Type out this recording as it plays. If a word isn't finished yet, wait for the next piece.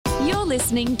You're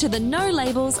listening to the No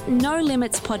Labels, No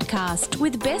Limits podcast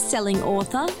with best-selling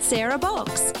author Sarah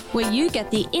Box, where you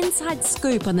get the inside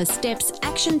scoop on the steps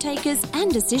action takers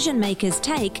and decision makers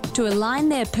take to align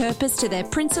their purpose to their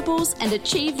principles and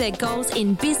achieve their goals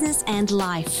in business and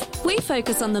life. We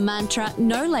focus on the mantra,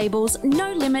 no labels,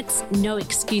 no limits, no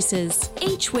excuses.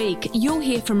 Each week, you'll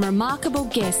hear from remarkable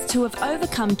guests who have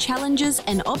overcome challenges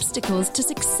and obstacles to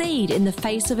succeed in the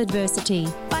face of adversity.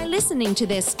 By listening to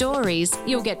their stories,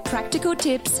 you'll get practical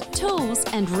tips, tools,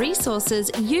 and resources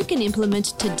you can implement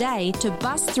today to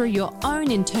bust through your own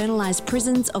internalized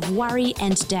prisons of worry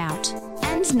and doubt.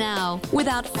 And now,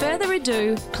 without further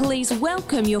ado, please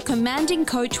welcome your commanding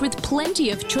coach with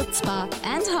plenty of chutzpah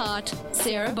and heart,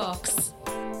 Sarah Box.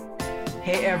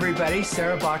 Hey everybody,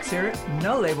 Sarah Box here,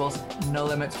 No Labels, No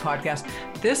Limits podcast.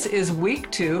 This is week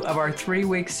 2 of our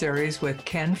 3-week series with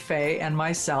Ken Fay and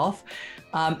myself.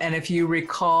 And if you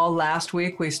recall, last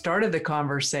week we started the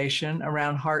conversation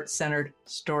around heart-centered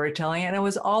storytelling, and it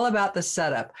was all about the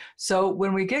setup. So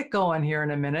when we get going here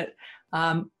in a minute,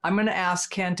 I'm going to ask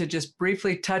Ken to just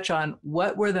briefly touch on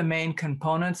what were the main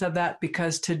components of that,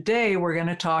 because today we're going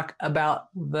to talk about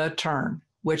the turn,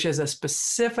 which is a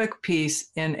specific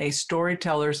piece in a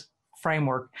storyteller's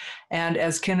framework. And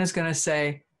as Ken is going to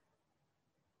say,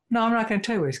 no, I'm not going to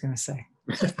tell you what he's going to say.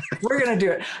 We're going to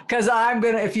do it because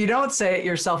if you don't say it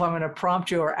yourself, I'm going to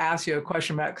prompt you or ask you a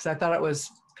question about it because I thought it was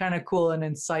kind of cool and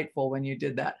insightful when you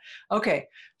did that. Okay.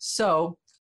 So,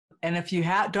 and if you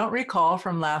don't recall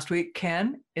from last week,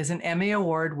 Ken is an Emmy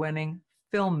Award winning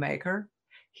filmmaker.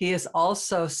 He is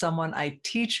also someone I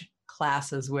teach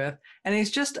classes with, and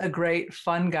he's just a great,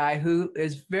 fun guy who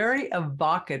is very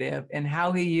evocative in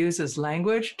how he uses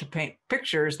language to paint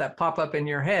pictures that pop up in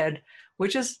your head,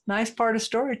 which is a nice part of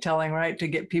storytelling, right? To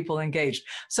get people engaged.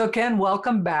 So Ken,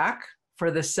 welcome back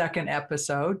for the second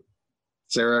episode.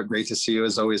 Sarah, great to see you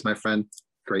as always, my friend.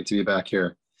 Great to be back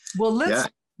here. Well,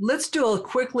 let's do a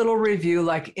quick little review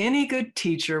like any good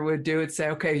teacher would do. It'd say,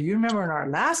 okay, you remember in our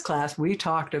last class, we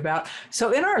talked about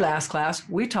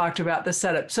the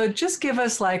setup. So just give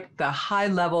us like the high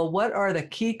level, what are the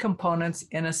key components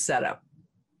in a setup?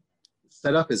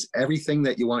 Setup is everything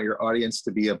that you want your audience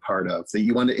to be a part of, that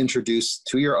you want to introduce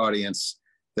to your audience,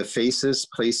 the faces,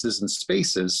 places, and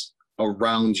spaces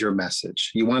around your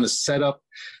message. You want to set up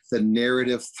the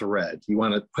narrative thread. You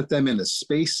want to put them in a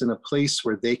space and a place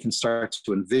where they can start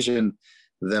to envision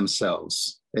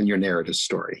themselves in your narrative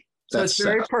story. That's so it's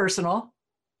very personal.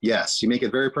 Yes, you make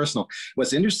it very personal.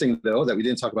 What's interesting, though, that we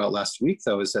didn't talk about last week,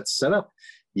 though, is that setup,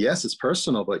 yes, it's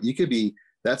personal, but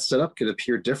that setup could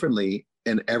appear differently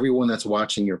in everyone that's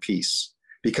watching your piece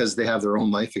because they have their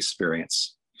own life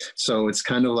experience. So it's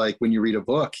kind of like when you read a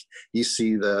book, you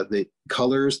see the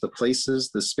colors, the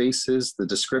places, the spaces, the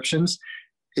descriptions.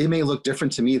 It may look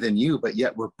different to me than you, but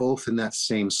yet we're both in that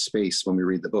same space when we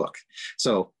read the book.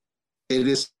 So it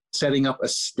is setting up a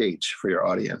stage for your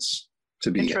audience to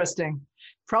be interesting.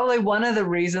 Probably one of the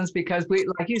reasons, because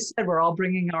like you said, we're all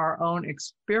bringing our own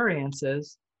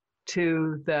experiences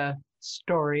to the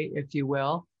story, if you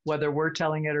will, whether we're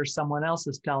telling it or someone else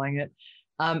is telling it.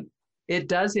 It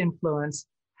does influence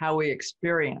how we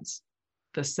experience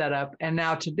the setup. And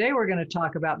now today we're going to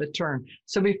talk about the turn.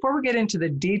 So before we get into the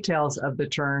details of the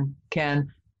turn,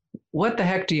 Ken, what the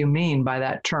heck do you mean by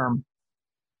that term?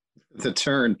 The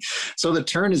turn. So the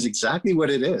turn is exactly what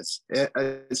it is.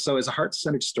 So as a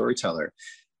heart-centered storyteller,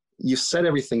 you set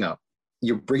everything up.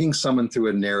 You're bringing someone through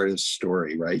a narrative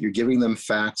story, right? You're giving them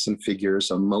facts and figures,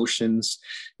 emotions.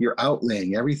 You're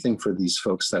outlaying everything for these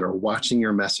folks that are watching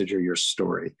your message or your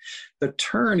story. The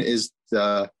turn is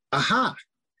the aha.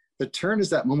 The turn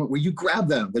is that moment where you grab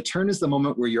them. The turn is the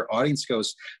moment where your audience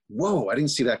goes, whoa, I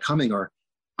didn't see that coming, or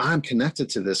I'm connected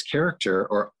to this character,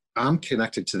 or I'm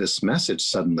connected to this message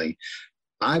suddenly.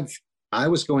 I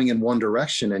was going in one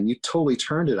direction and you totally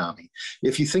turned it on me.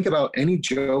 If you think about any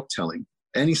joke telling,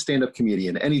 any stand-up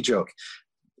comedian, any joke,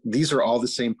 these are all the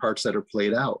same parts that are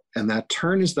played out. And that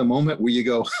turn is the moment where you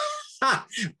go, ha,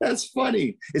 that's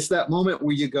funny. It's that moment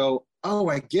where you go, oh,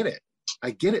 I get it.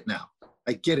 I get it now.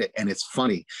 I get it. And it's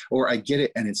funny. Or I get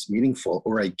it and it's meaningful.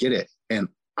 Or I get it and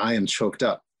I am choked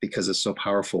up because it's so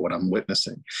powerful what I'm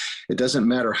witnessing. It doesn't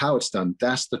matter how it's done.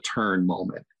 That's the turn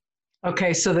moment.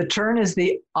 Okay. So the turn is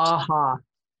the aha,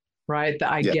 right?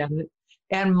 The I get it.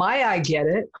 And my I get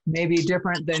it may be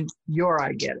different than your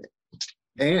I get it.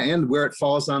 And where it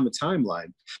falls on the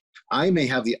timeline. I may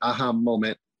have the aha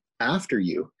moment after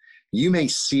you. You may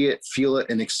see it, feel it,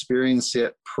 and experience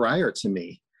it prior to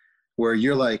me, where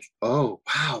you're like, oh,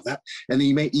 wow, that. And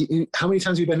then how many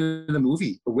times have you been in a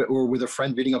movie or with a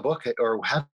friend reading a book or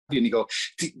have you, and you go,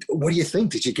 what do you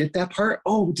think? Did you get that part?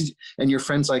 Oh, and your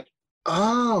friend's like,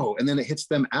 oh, and then it hits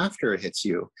them after it hits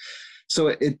you. So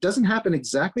it doesn't happen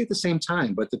exactly at the same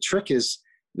time, but the trick is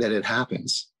that it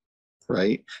happens,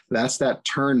 right? That's that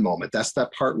turn moment. That's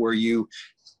that part where you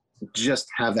just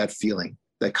have that feeling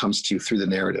that comes to you through the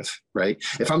narrative, right?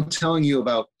 If I'm telling you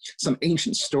about some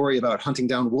ancient story about hunting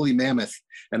down woolly mammoth,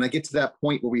 and I get to that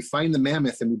point where we find the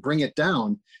mammoth and we bring it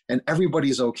down and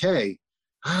everybody's okay,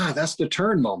 that's the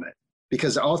turn moment.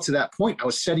 Because all to that point, I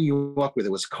was setting you up with,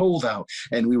 it was cold out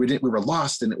and we were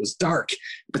lost and it was dark,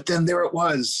 but then there it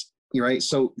was, right?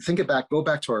 So go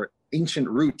back to our ancient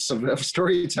roots of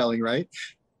storytelling, right?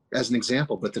 As an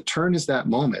example, but the turn is that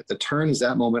moment. The turn is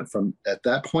that moment from at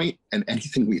that point and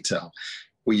anything we tell,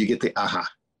 where you get the aha,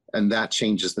 and that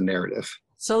changes the narrative.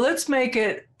 So let's put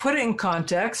it in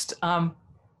context.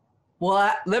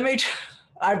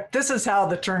 This is how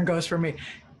the turn goes for me.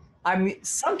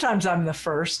 Sometimes I'm the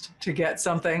first to get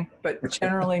something, but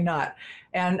generally not.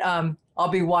 And I'll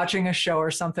be watching a show or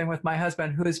something with my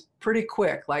husband, who is pretty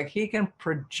quick. Like, he can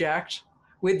project.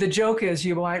 The joke is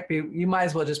you might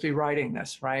as well just be writing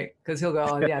this, right? Because he'll go,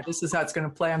 oh, yeah, this is how it's going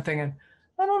to play. I'm thinking,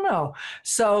 I don't know.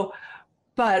 So,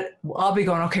 but I'll be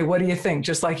going, okay, what do you think?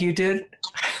 Just like you did.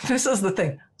 This is the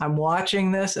thing. I'm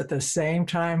watching this at the same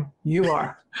time you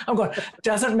are. I'm going,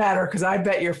 doesn't matter, because I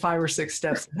bet you're 5 or 6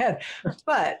 steps ahead.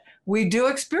 But we do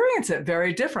experience it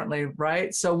very differently,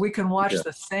 right? So we can watch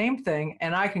the same thing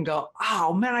and I can go,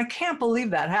 oh man, I can't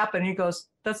believe that happened. He goes,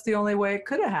 that's the only way it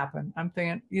could have happened. I'm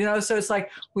thinking, so it's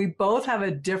like we both have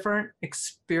a different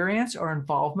experience or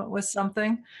involvement with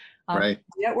something, right?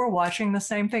 Yet we're watching the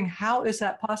same thing. How is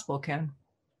that possible, Ken?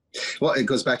 Well, it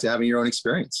goes back to having your own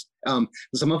experience.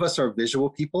 Some of us are visual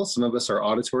people. Some of us are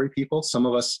auditory people. Some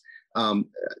of us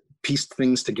pieced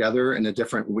things together in a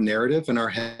different narrative in our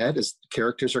head as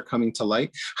characters are coming to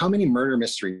light. How many murder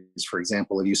mysteries, for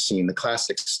example, have you seen? The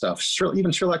classic stuff,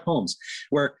 even Sherlock Holmes,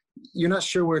 where you're not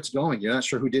sure where it's going. You're not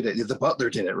sure who did it. The butler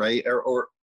did it, right? Or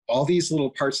all these little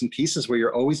parts and pieces where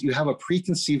you have a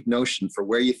preconceived notion for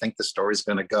where you think the story is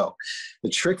going to go. The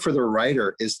trick for the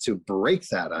writer is to break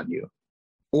that on you,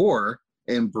 or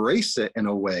embrace it in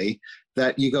a way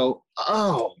that you go,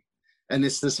 oh, and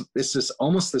it's this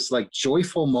almost this like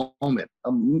joyful moment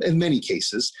in many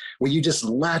cases where you just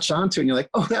latch onto it and you're like,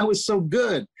 oh, that was so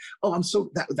good. Oh,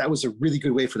 that was a really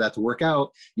good way for that to work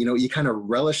out. You kind of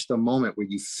relish the moment where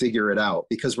you figure it out,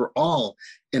 because we're all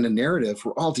in a narrative.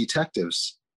 We're all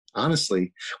detectives.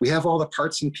 Honestly, we have all the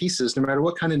parts and pieces, no matter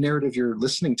what kind of narrative you're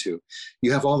listening to.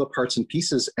 You have all the parts and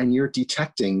pieces and you're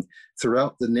detecting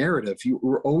throughout the narrative.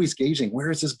 We're always gauging,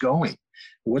 where is this going?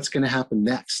 What's going to happen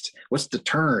next? What's the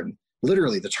turn?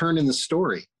 Literally the turn in the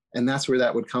story. And that's where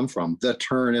that would come from. The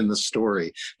turn in the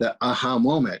story, the aha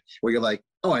moment where you're like,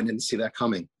 oh, I didn't see that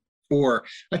coming. Or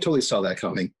I totally saw that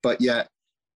coming, but yet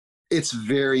it's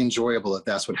very enjoyable that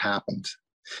that's what happened,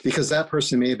 because that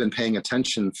person may have been paying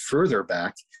attention further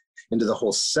back into the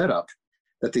whole setup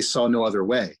that they saw no other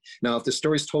way. Now, if the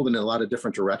story's told in a lot of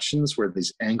different directions where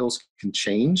these angles can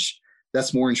change,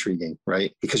 that's more intriguing,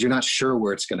 right? Because you're not sure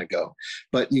where it's going to go.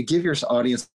 But you give your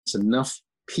audience enough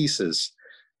pieces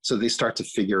so they start to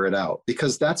figure it out,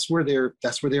 because that's where they're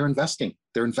investing.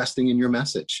 They're investing in your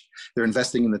message. They're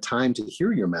investing in the time to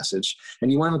hear your message,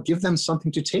 and you want to give them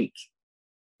something to take.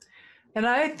 And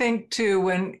I think too,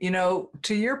 when,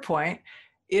 to your point,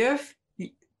 if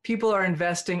people are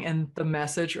investing in the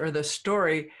message or the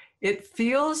story, it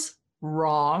feels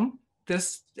wrong.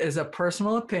 This is a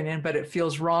personal opinion, but it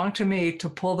feels wrong to me to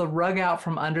pull the rug out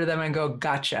from under them and go,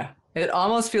 gotcha. It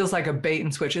almost feels like a bait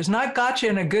and switch. It's not gotcha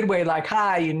in a good way, like,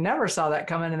 hi, you never saw that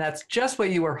coming, and that's just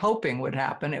what you were hoping would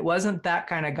happen. It wasn't that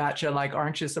kind of gotcha, like,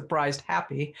 aren't you surprised,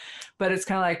 happy? But it's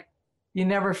kind of like, you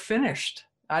never finished.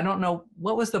 I don't know,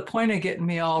 what was the point of getting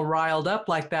me all riled up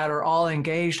like that, or all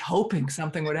engaged, hoping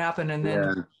something would happen, and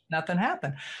then nothing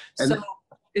happened. And so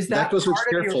is that part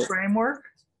of your framework?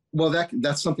 Well,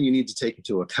 that's something you need to take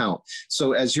into account.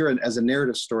 So as a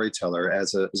narrative storyteller,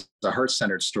 as a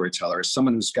heart-centered storyteller, as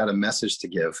someone who's got a message to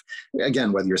give,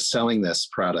 again, whether you're selling this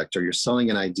product or you're selling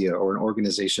an idea or an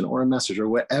organization or a message or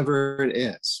whatever it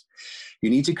is, you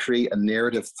need to create a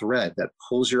narrative thread that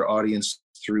pulls your audience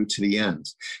through to the end.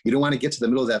 You don't want to get to the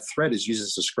middle of that thread as you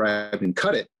just described and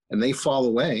cut it and they fall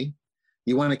away.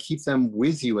 You want to keep them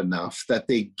with you enough that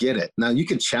they get it. Now, you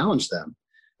can challenge them.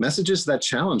 Messages that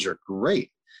challenge are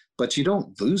great, but you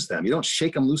don't lose them. You don't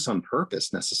shake them loose on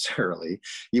purpose necessarily.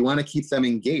 You want to keep them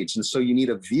engaged. And so you need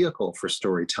a vehicle for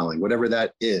storytelling, whatever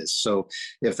that is. So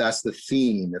if that's the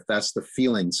theme, if that's the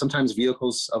feeling, sometimes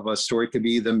vehicles of a story could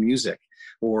be the music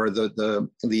or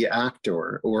the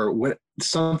actor or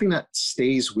something that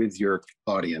stays with your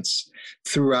audience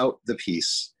throughout the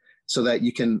piece so that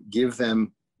you can give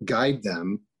them guide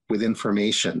them with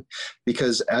information,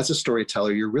 because as a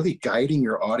storyteller, you're really guiding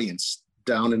your audience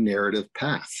down a narrative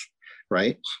path,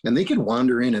 right? And they can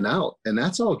wander in and out, and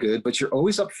that's all good, but you're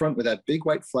always up front with that big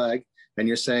white flag, and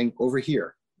you're saying, over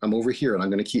here, I'm over here, and I'm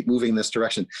going to keep moving in this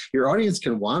direction. Your audience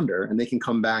can wander, and they can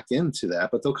come back into that,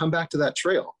 but they'll come back to that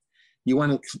trail. You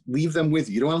want to leave them with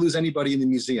you. You don't want to lose anybody in the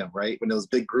museum, right? When those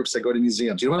big groups that go to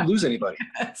museums, you don't want to lose anybody.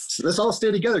 Yes. So let's all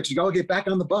stay together, because you got to get back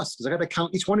on the bus, because I got to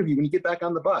count each one of you when you get back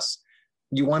on the bus.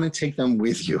 You want to take them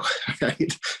with you,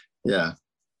 right? Yeah.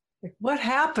 What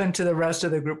happened to the rest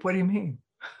of the group? What do you mean?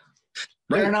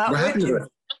 Right. They're not with you.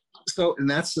 So, and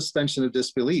that's suspension of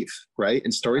disbelief, right?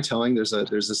 In storytelling, there's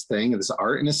this thing, there's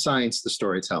art and a science to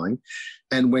storytelling.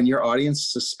 And when your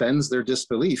audience suspends their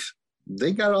disbelief,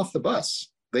 they got off the bus.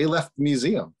 They left the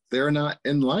museum. They're not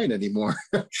in line anymore.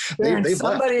 They're in they've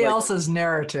somebody left. else's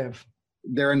narrative.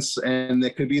 They're in, and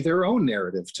it could be their own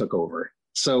narrative took over.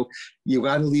 So you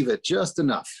got to leave it just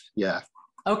enough. Yeah.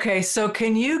 Okay, so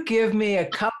can you give me a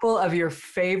couple of your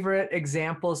favorite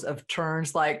examples of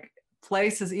turns, like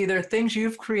places, either things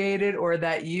you've created or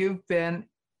that you've been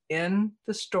in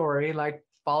the story, like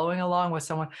following along with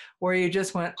someone, where you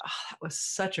just went, oh, that was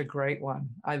such a great one.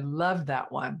 I love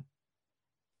that one.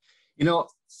 You know,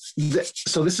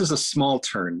 so this is a small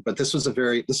turn, but this is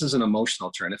an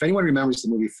emotional turn. If anyone remembers the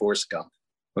movie Forrest Gump,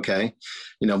 okay,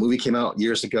 you know, movie came out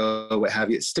years ago, what have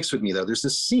you, it sticks with me though. There's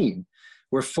this scene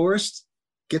where Forrest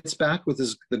gets back with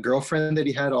the girlfriend that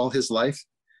he had all his life,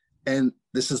 and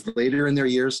this is later in their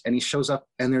years, and he shows up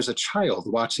and there's a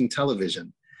child watching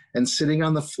television and sitting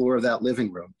on the floor of that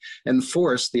living room. And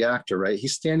Forrest, the actor, right,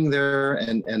 he's standing there,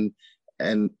 and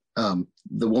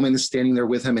the woman is standing there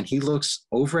with him, and he looks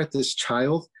over at this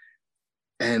child,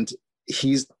 and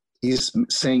he's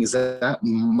saying, is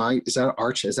that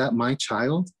Archie? Is that my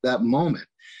child? That moment.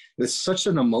 It's such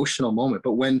an emotional moment.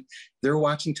 But when they're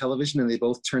watching television and they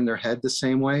both turn their head the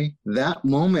same way, that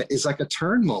moment is like a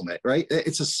turn moment, right?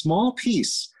 It's a small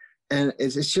piece. And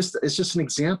it's just an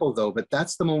example though, but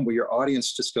that's the moment where your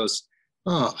audience just goes,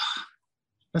 oh,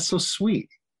 that's so sweet.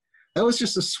 That was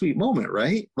just a sweet moment,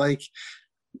 right? Like,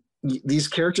 these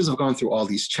characters have gone through all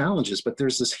these challenges, but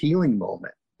there's this healing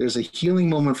moment. There's a healing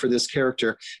moment for this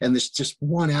character, and there's just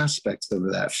one aspect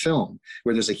of that film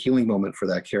where there's a healing moment for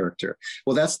that character.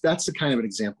 Well, that's the kind of an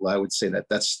example I would say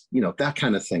that's, you know, that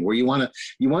kind of thing where you want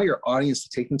your audience to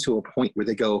take them to a point where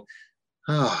they go,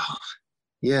 oh,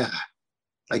 yeah,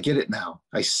 I get it now.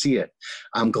 I see it.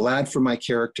 I'm glad for my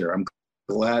character. I'm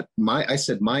glad I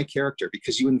said my character,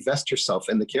 because you invest yourself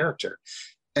in the character.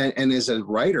 And as a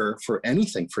writer for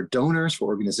anything, for donors, for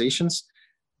organizations,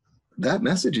 that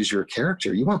message is your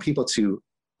character. You want people to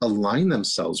align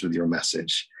themselves with your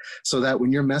message so that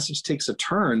when your message takes a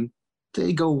turn,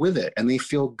 they go with it and they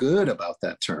feel good about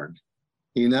that turn.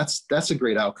 I mean, that's a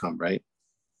great outcome, right?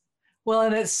 Well,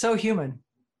 and it's so human.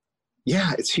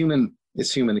 Yeah, it's human.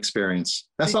 It's human experience.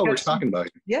 That's all we're talking about.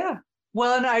 Yeah.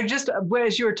 Well, and I just,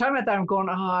 as you were talking about that, I'm going,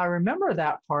 oh, I remember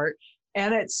that part.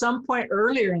 And at some point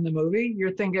earlier in the movie,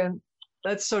 you're thinking,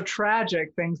 that's so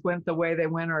tragic. Things went the way they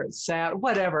went, or it's sad,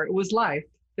 whatever. It was life.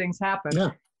 Things happen.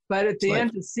 Yeah. But at the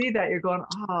end, to see that, you're going,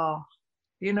 oh,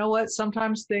 you know what?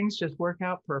 Sometimes things just work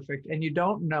out perfect, and you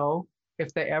don't know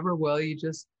if they ever will.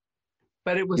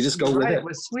 But it was, you just go with it. It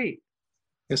was sweet.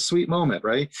 A sweet moment,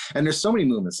 right? And there's so many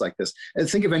moments like this. And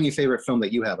think of any favorite film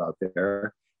that you have out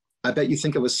there. I bet you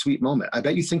think of a sweet moment. I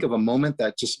bet you think of a moment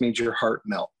that just made your heart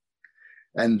melt.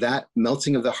 And that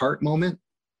melting of the heart moment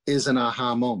is an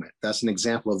aha moment. That's an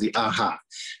example of the aha.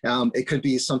 It could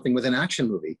be something with an action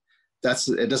movie.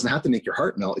 It doesn't have to make your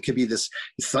heart melt. It could be this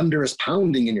thunderous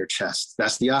pounding in your chest.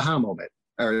 That's the aha moment,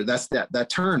 or that's that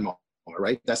turn moment,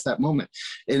 right? That's that moment.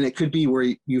 And it could be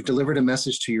where you've delivered a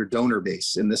message to your donor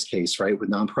base, in this case, right, with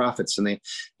nonprofits, and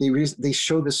they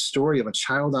show this story of a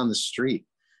child on the street,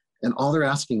 and all they're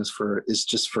asking is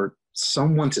just for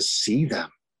someone to see them,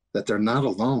 that they're not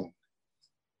alone.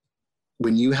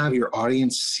 When you have your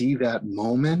audience see that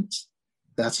moment,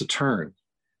 that's a turn.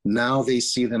 Now they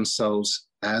see themselves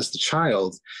as the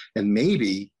child, and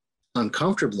maybe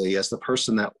uncomfortably as the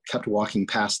person that kept walking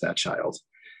past that child.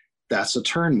 That's a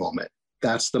turn moment.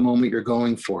 That's the moment you're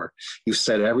going for. You've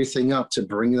set everything up to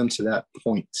bring them to that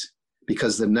point,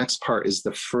 because the next part is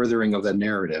the furthering of the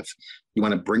narrative. You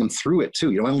want to bring them through it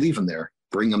too. You don't want to leave them there.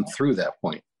 Bring them through that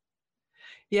point.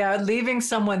 Yeah, leaving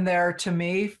someone there to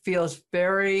me feels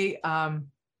very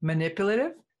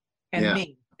manipulative and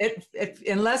mean. It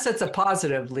unless it's a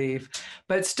positive leave,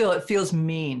 but still it feels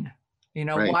mean. You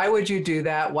know, right. Why would you do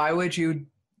that? Why would you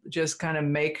just kind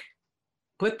of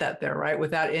put that there, right?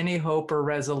 Without any hope or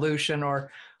resolution, or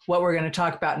what we're going to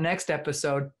talk about next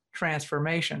episode,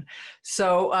 transformation.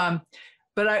 So,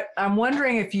 but I'm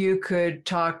wondering if you could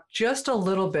talk just a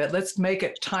little bit, let's make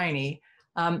it tiny.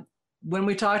 When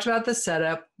we talked about the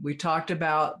setup, we talked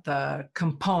about the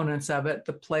components of it,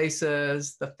 the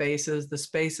places, the faces, the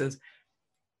spaces.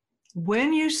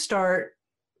 When you start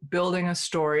building a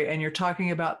story and you're talking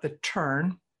about the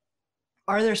turn,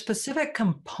 are there specific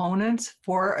components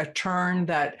for a turn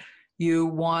that you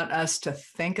want us to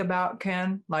think about,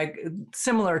 Ken? Like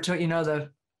similar to, the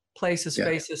places,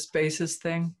 faces, spaces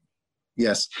thing?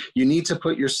 Yes. You need to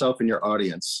put yourself in your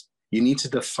audience. You need to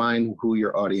define who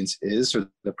your audience is or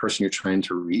the person you're trying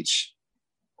to reach.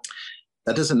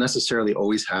 That doesn't necessarily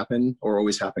always happen or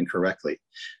always happen correctly.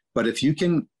 But if you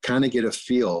can kind of get a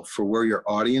feel for where your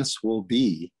audience will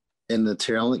be in the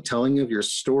telling of your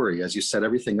story as you set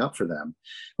everything up for them,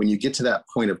 when you get to that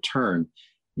point of turn,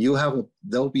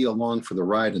 they'll be along for the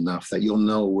ride enough that you'll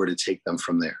know where to take them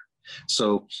from there.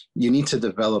 So you need to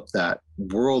develop that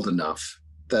world enough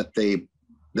that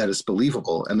is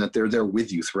believable and that they're there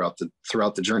with you throughout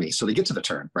the journey. So they get to the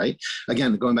turn, right?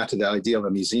 Again, going back to the idea of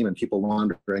a museum and people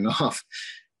wandering off,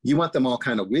 you want them all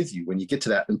kind of with you. When you get to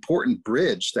that important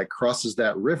bridge that crosses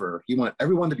that river, you want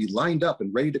everyone to be lined up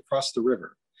and ready to cross the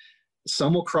river.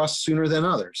 Some will cross sooner than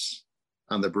others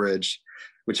on the bridge,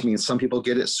 which means some people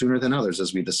get it sooner than others,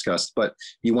 as we discussed. But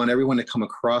you want everyone to come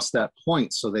across that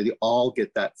point so they all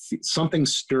get that, something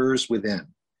stirs within.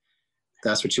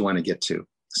 That's what you want to get to.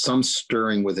 Some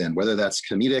stirring within, whether that's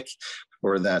comedic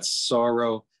or that's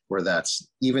sorrow or that's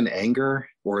even anger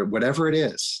or whatever it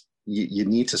is. You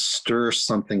need to stir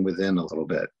something within a little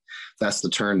bit. That's the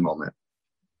turn moment.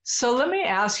 So let me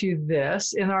ask you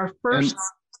this. In our first,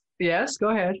 yes, go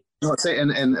ahead. No, I'd say,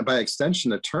 and by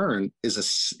extension, a turn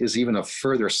is even a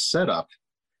further setup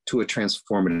to a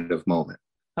transformative moment.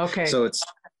 Okay. So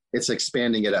it's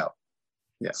expanding it out.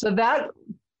 Yeah. So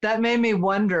that made me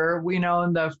wonder, in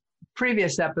the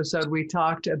previous episode, we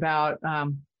talked about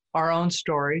our own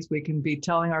stories. We can be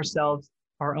telling ourselves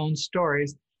our own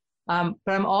stories. But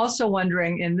I'm also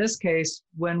wondering, in this case,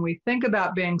 when we think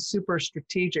about being super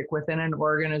strategic within an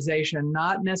organization,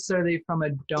 not necessarily from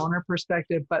a donor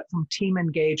perspective, but from team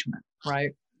engagement,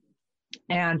 right?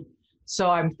 And so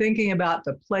I'm thinking about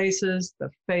the places, the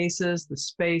faces, the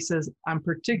spaces. I'm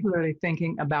particularly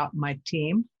thinking about my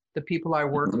team, the people I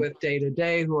work with day to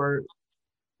day who are,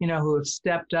 who have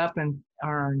stepped up and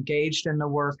are engaged in the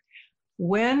work.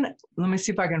 Let me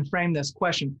see if I can frame this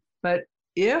question, but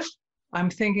if I'm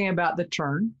thinking about the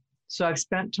turn, so I've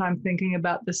spent time thinking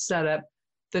about the setup,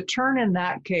 the turn in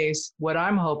that case, what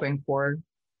I'm hoping for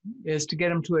is to get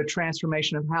them to a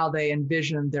transformation of how they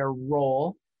envision their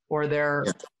role or their,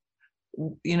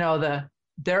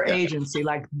 their agency,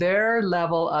 like their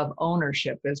level of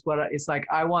ownership is what it's like.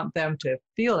 I want them to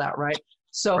feel that, right?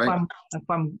 So right. if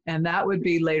I'm, and that would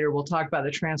be later, we'll talk about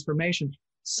the transformation.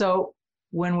 So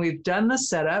when we've done the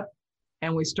setup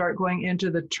and we start going into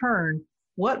the turn,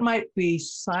 what might be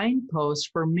signposts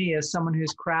for me as someone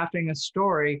who's crafting a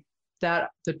story that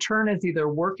the turn is either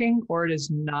working or it is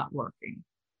not working?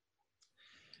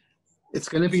 It's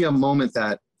going to be a moment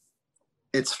that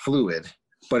it's fluid,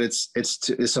 but it's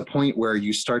a point where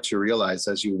you start to realize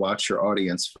as you watch your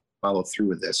audience follow through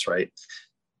with this, right?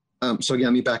 So again,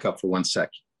 let me back up for one sec.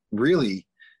 Really,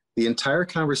 the entire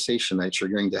conversation that you're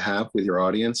going to have with your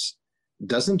audience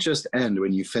doesn't just end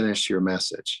when you finish your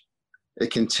message. It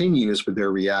continues with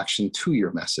their reaction to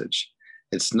your message.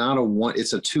 It's not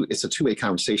it's a two-way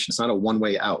conversation. It's not a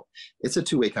one-way out. It's a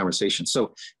two-way conversation.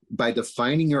 So by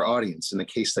defining your audience in the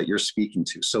case that you're speaking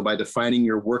to, so by defining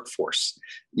your workforce,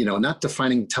 not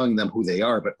telling them who they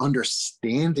are, but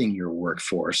understanding your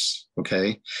workforce,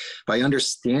 okay? By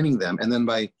understanding them and then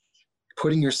by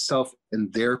putting yourself in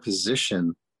their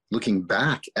position, looking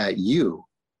back at you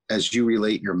as you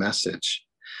relate your message,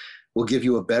 will give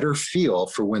you a better feel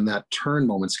for when that turn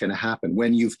moment's going to happen,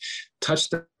 when you've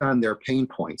touched on their pain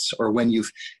points, or when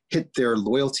you've hit their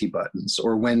loyalty buttons,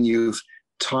 or when you've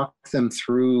talked them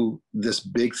through this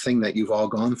big thing that you've all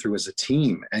gone through as a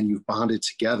team and you've bonded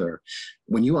together.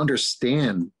 When you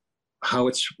understand how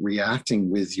it's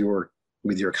reacting with your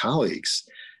colleagues,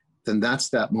 then that's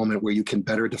that moment where you can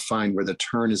better define where the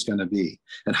turn is going to be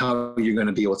and how you're going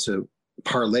to be able to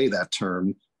parlay that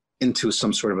turn into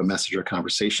some sort of a message or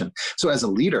conversation. So as a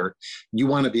leader, you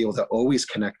want to be able to always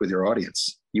connect with your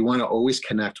audience. You want to always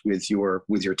connect with your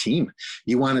team.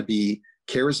 You want to be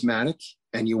charismatic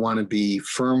and you want to be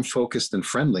firm, focused, and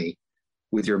friendly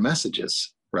with your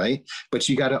messages, right? But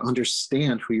you got to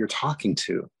understand who you're talking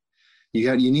to.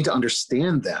 You need to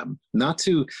understand them, not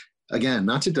to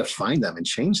define them and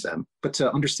change them, but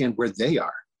to understand where they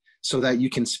are. so that you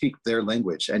can speak their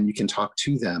language and you can talk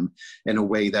to them in a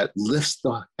way that lifts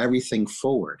everything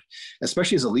forward.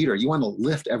 Especially as a leader, you want to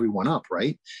lift everyone up,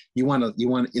 right? You want,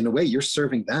 in a way, you're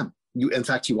serving them. In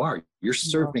fact, you're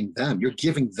serving them. You're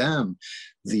giving them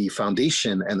the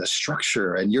foundation and the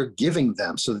structure, and you're giving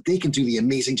them so that they can do the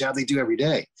amazing job they do every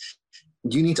day.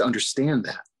 You need to understand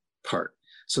that part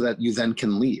so that you then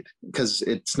can lead, because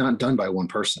it's not done by one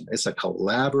person. It's a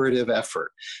collaborative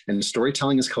effort, and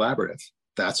storytelling is collaborative.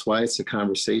 That's why it's a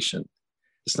conversation.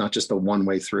 It's not just a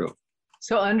one-way through.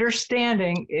 So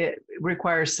understanding it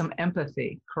requires some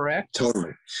empathy, correct?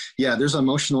 Totally. Yeah, there's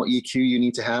emotional EQ you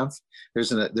need to have.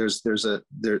 This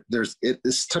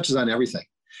touches on everything.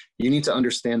 You need to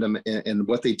understand them and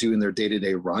what they do in their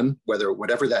day-to-day run,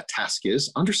 whatever that task is.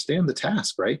 Understand the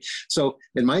task, right? So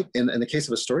in the case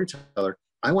of a storyteller,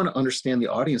 I want to understand the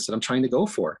audience that I'm trying to go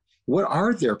for. What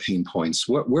are their pain points?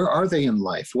 Where are they in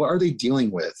life? What are they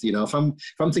dealing with? If I'm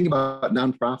thinking about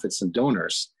nonprofits and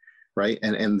donors, right,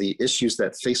 and the issues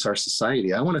that face our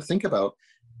society, I want to think about,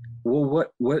 well,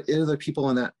 what are the people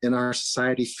in our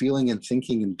society feeling and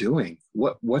thinking and doing?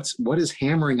 What is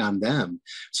hammering on them,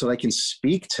 so I can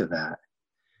speak to that.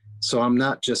 So I'm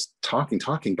not just talking,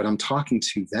 but I'm talking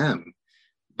to them,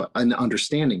 and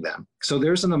understanding them. So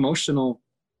there's an emotional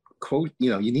quote.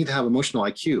 You need to have emotional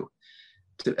IQ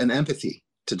and empathy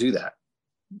to do that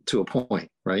to a point,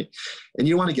 right? And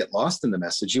you don't want to get lost in the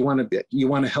message. You want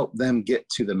to help them get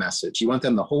to the message. You want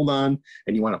them to hold on,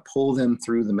 and you want to pull them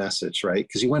through the message, right?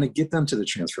 Because you want to get them to the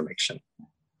transformation.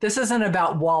 This isn't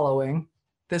about wallowing.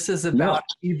 This is about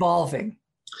evolving.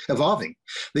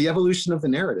 The evolution of the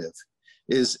narrative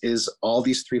is all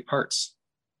these three parts.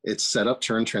 It's setup,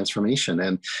 turn, transformation.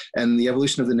 And the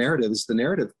evolution of the narrative is the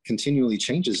narrative continually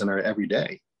changes in our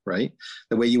everyday, right?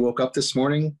 The way you woke up this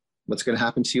morning, what's going to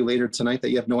happen to you later tonight that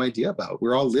you have no idea about.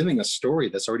 We're all living a story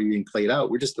that's already being played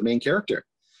out. We're just the main character.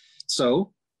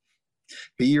 So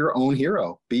be your own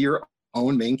hero, be your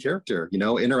own main character,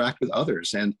 interact with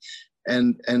others and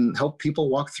help people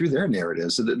walk through their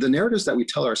narratives. The narratives that we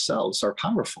tell ourselves are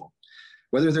powerful,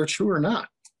 whether they're true or not.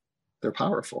 They're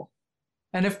powerful.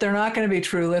 And if they're not going to be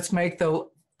true, let's make the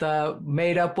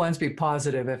made up ones be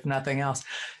positive, if nothing else.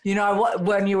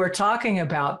 When you were talking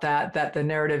about that the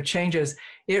narrative changes,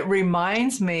 it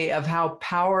reminds me of how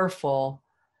powerful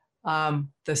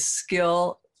the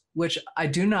skill, which I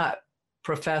do not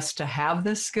profess to have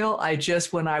this skill.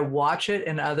 When I watch it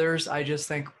in others, I just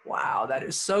think, wow, that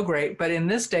is so great. But in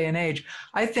this day and age,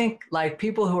 I think like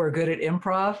people who are good at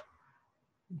improv,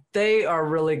 they are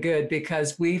really good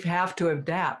because we have to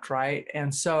adapt, right?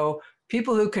 And so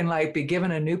people who can be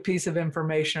given a new piece of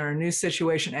information or a new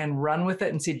situation and run with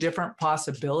it and see different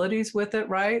possibilities with it,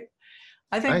 right?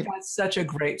 I think that's such a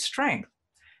great strength.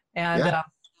 And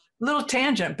little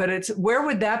tangent, but where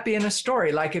would that be in a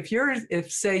story? Like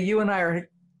if say you and I are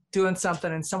doing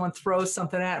something and someone throws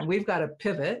something at and we've got to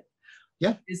pivot.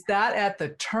 Yeah. Is that at the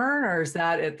turn or is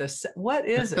that what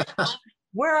is it?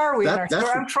 Where are we in our story?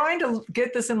 I'm trying to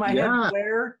get this in my head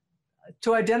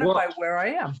to identify where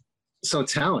I am. So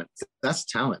talent, that's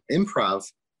talent. Improv,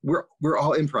 we're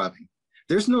all improving.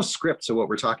 There's no script to what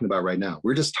we're talking about right now.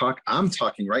 I'm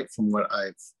talking right from what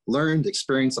I've learned,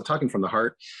 experienced. I'm talking from the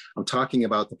heart. I'm talking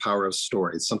about the power of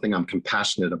story. It's something I'm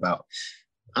compassionate about.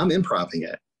 I'm improving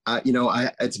it.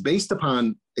 It's based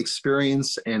upon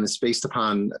experience and it's based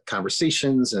upon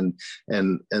conversations and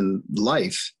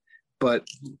life. But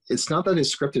it's not that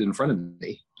it's scripted in front of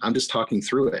me. I'm just talking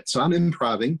through it. So I'm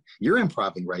improving. You're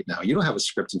improving right now. You don't have a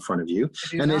script in front of you.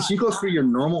 And as you go through your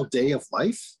normal day of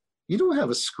life, you don't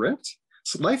have a script.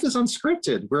 So life is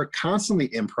unscripted. We're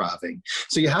constantly improving.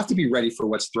 So you have to be ready for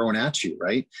what's thrown at you,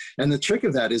 right? And the trick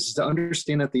of that is to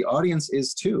understand that the audience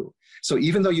is too. So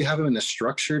even though you have them in a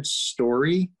structured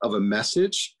story of a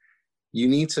message, you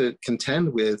need to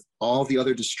contend with all the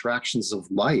other distractions of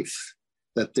life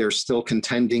that they're still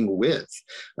contending with.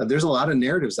 There's a lot of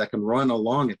narratives that can run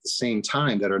along at the same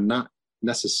time that are not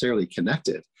necessarily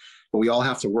connected, but we all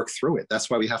have to work through it. That's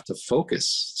why we have to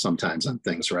focus sometimes on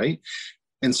things, right?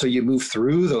 And so you move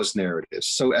through those narratives.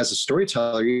 So as a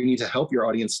storyteller, you need to help your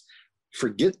audience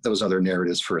forget those other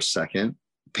narratives for a second,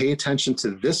 pay attention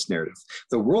to this narrative.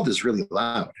 The world is really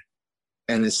loud.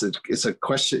 And it's a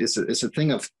question, it's a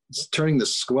thing of turning the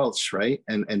squelch, right?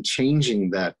 And changing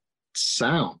that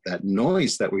sound, that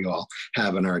noise that we all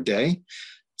have in our day,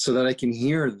 so that I can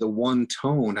hear the one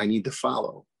tone I need to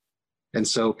follow. And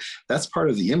so that's part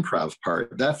of the improv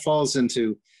part. That falls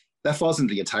into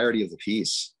the entirety of the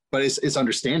piece, but it's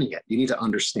understanding it. You need to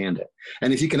understand it.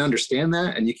 And if you can understand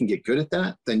that and you can get good at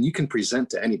that, then you can present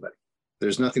to anybody.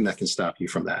 There's nothing that can stop you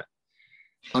from that.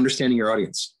 Understanding your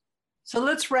audience. So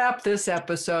let's wrap this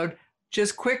episode.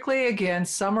 Just quickly again,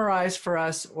 summarize for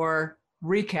us or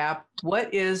recap,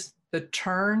 what is the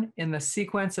turn in the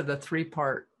sequence of the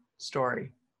 3-part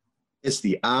story? It's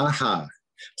the aha.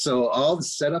 So all the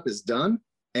setup is done,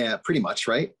 pretty much,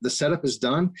 right? The setup is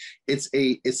done. It's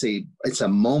a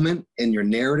moment in your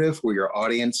narrative where your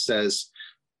audience says,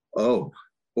 oh,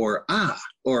 or ah,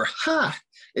 or ha.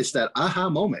 It's that aha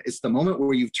moment. It's the moment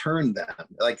where you've turned them.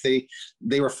 Like they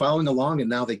were following along and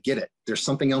now they get it. There's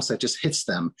something else that just hits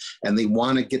them and they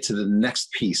want to get to the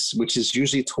next piece, which is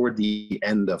usually toward the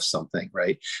end of something,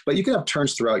 right? But you can have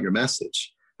turns throughout your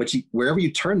message. But wherever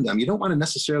you turn them, you don't want to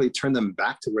necessarily turn them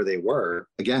back to where they were.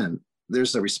 Again,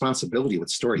 there's a responsibility with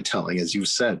storytelling, as you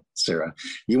said, Sarah.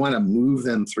 You want to move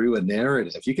them through a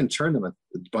narrative. You can turn them a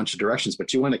bunch of directions,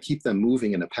 but you want to keep them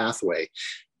moving in a pathway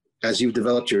as you've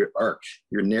developed your arc,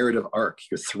 your narrative arc,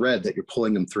 your thread that you're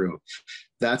pulling them through.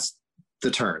 That's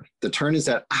the turn. The turn is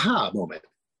that aha moment.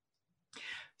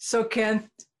 So Ken,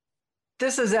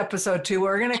 this is episode 2.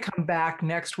 We're going to come back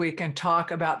next week and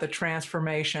talk about the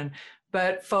transformation.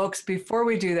 But folks, before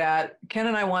we do that, Ken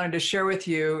and I wanted to share with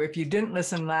you, if you didn't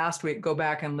listen last week, go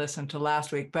back and listen to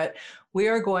last week. But we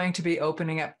are going to be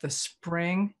opening up the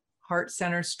Spring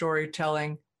Heart-Centered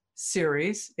Storytelling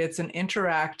series. It's an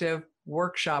interactive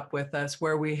workshop with us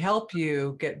where we help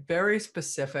you get very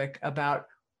specific about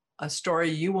a story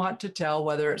you want to tell,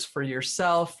 whether it's for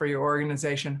yourself, for your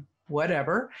organization,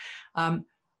 whatever.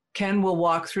 Ken will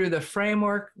walk through the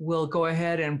framework. We'll go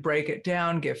ahead and break it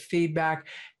down, give feedback.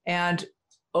 And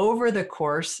over the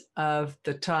course of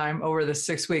the time, over the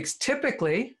 6 weeks,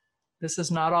 typically, this is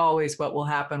not always what will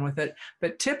happen with it,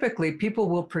 but typically people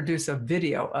will produce a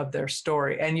video of their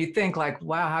story. And you think like,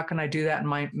 wow, how can I do that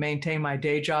and maintain my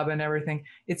day job and everything?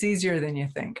 It's easier than you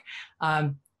think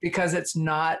because it's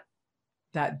not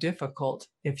that difficult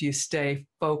if you stay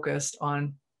focused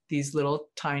on these little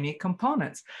tiny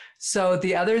components. So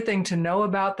the other thing to know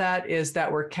about that is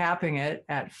that we're capping it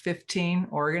at 15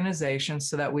 organizations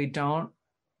so that we don't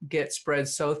get spread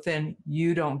so thin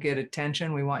you don't get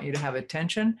attention. We want you to have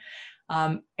attention.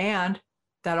 And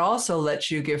that also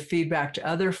lets you give feedback to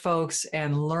other folks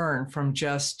and learn from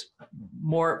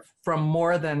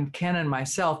more than Ken and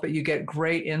myself, but you get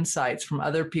great insights from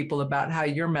other people about how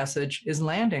your message is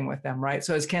landing with them, right?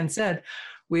 So as Ken said,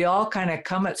 we all kind of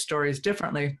come at stories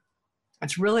differently.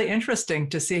 It's really interesting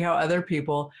to see how other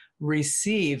people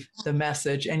receive the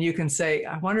message. And you can say,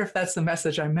 I wonder if that's the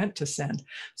message I meant to send.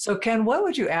 So Ken, what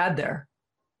would you add there?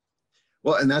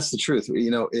 Well, and that's the truth.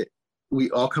 We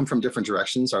all come from different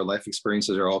directions. Our life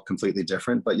experiences are all completely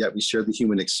different, but yet we share the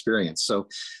human experience. So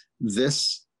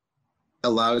this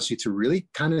allows you to really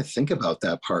kind of think about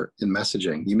that part in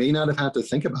messaging. You may not have had to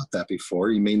think about that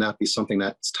before. You may not be something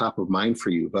that's top of mind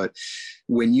for you, but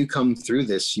when you come through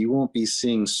this, you won't be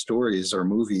seeing stories or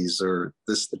movies or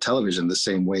the television the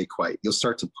same way quite. You'll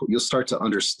start to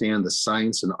understand the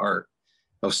science and art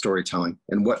of storytelling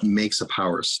and what makes a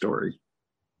power story.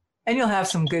 And you'll have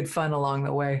some good fun along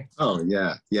the way. Oh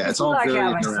yeah. Yeah. It's all very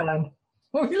interactive.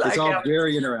 It's all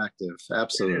very interactive.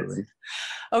 Absolutely.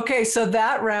 Okay, so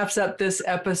that wraps up this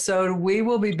episode. We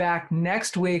will be back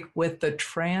next week with the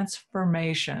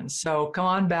transformation. So come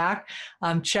on back,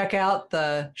 check out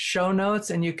the show notes,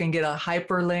 and you can get a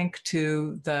hyperlink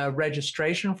to the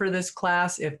registration for this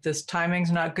class. If this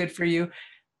timing's not good for you,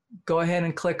 go ahead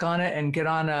and click on it and get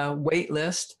on a wait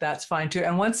list. That's fine too.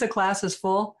 And once the class is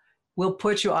full, we'll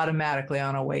put you automatically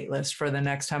on a wait list for the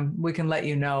next time. We can let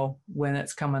you know when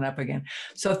it's coming up again.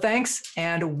 So thanks,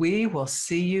 and we will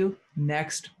see you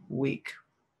next week.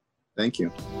 Thank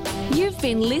you. You've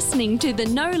been listening to the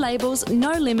No Labels,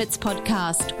 No Limits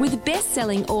podcast with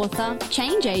best-selling author,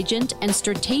 change agent, and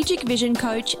strategic vision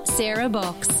coach, Sarah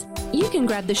Box. You can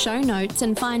grab the show notes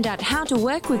and find out how to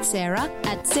work with Sarah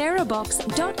at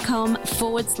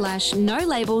sarahbox.com/No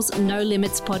Labels, No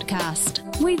Limits podcast.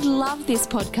 We'd love this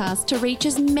podcast to reach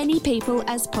as many people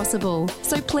as possible.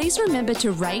 So please remember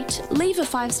to rate, leave a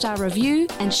 5-star review,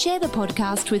 and share the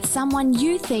podcast with someone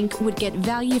you think would get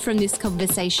value from this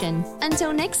conversation.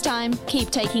 Until next time,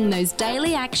 keep taking those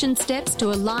daily action steps to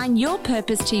align your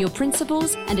purpose to your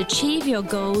principles and achieve your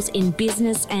goals in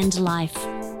business and life.